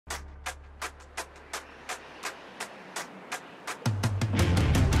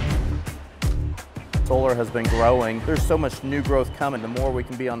solar has been growing. There's so much new growth coming. The more we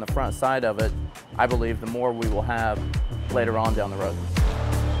can be on the front side of it, I believe the more we will have later on down the road.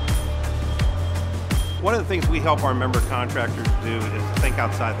 One of the things we help our member contractors do is think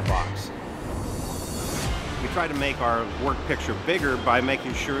outside the box. We try to make our work picture bigger by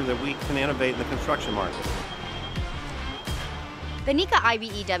making sure that we can innovate in the construction market. The NECA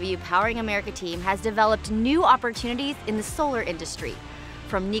IBEW Powering America team has developed new opportunities in the solar industry,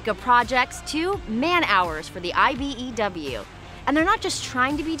 from NECA projects to man-hours for the IBEW. And they're not just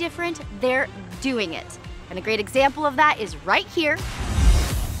trying to be different, they're doing it. And a great example of that is right here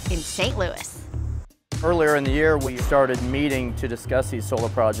in St. Louis. Earlier in the year, we started meeting to discuss these solar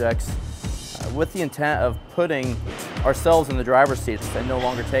projects with the intent of putting ourselves in the driver's seat and no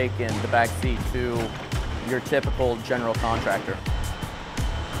longer taking the back seat to your typical general contractor.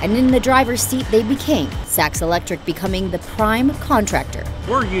 And in the driver's seat they became, Sachs Electric becoming the prime contractor.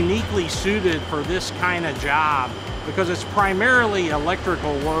 We're uniquely suited for this kind of job because it's primarily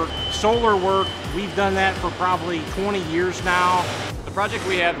electrical work. Solar work, we've done that for probably 20 years now. The project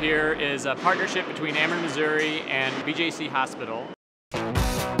we have here is a partnership between Ameren, Missouri and BJC Hospital.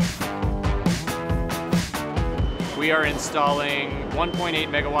 We are installing 1.8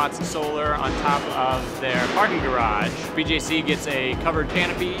 megawatts of solar on top of their parking garage. BJC gets a covered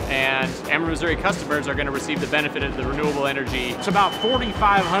canopy, and Ameren, Missouri customers are going to receive the benefit of the renewable energy. It's about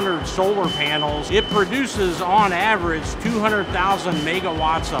 4,500 solar panels. It produces, on average, 200,000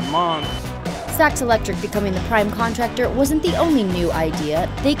 megawatts a month. Sachs Electric becoming the prime contractor wasn't the only new idea.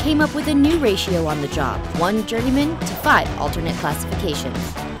 They came up with a new ratio on the job, 1 journeyman to 5 alternate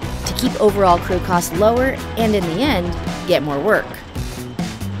classifications, to keep overall crew costs lower and, in the end, get more work.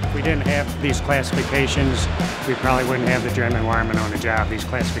 If we didn't have these classifications, we probably wouldn't have the journeyman wireman on the job. These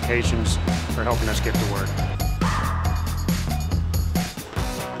classifications are helping us get to work.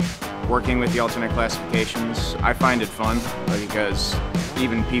 Working with the alternate classifications, I find it fun because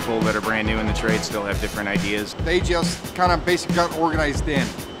even people that are brand new in the trade still have different ideas. They just kind of basically got organized in.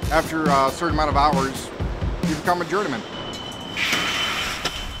 After a certain amount of hours, you become a journeyman.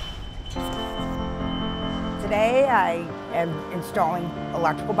 Today I am installing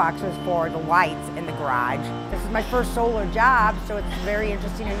electrical boxes for the lights in the garage. This is my first solar job, so it's very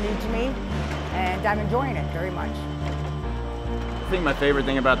interesting and new to me, and I'm enjoying it very much. I think my favorite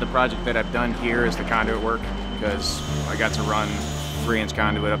thing about the project that I've done here is the conduit work, because I got to run 3-inch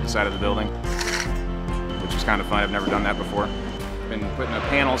conduit up the side of the building, which is kind of fun. I've never done that before. Been putting up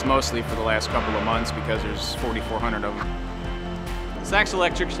panels mostly for the last couple of months because there's 4,400 of them. Sachs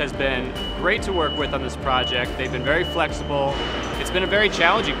Electric has been great to work with on this project. They've been very flexible. It's been a very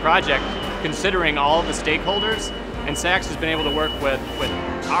challenging project considering all of the stakeholders, and Sachs has been able to work with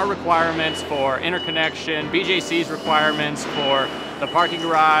our requirements for interconnection, BJC's requirements for the parking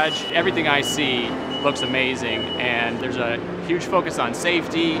garage. Everything I see looks amazing, and there's a huge focus on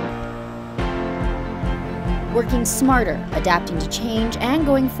safety. Working smarter, adapting to change, and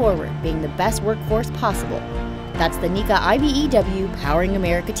going forward, being the best workforce possible. That's the NECA IBEW Powering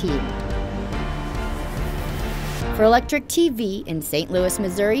America team. For ElectricTV in St. Louis,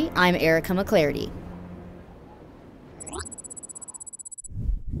 Missouri, I'm Erica McClarty.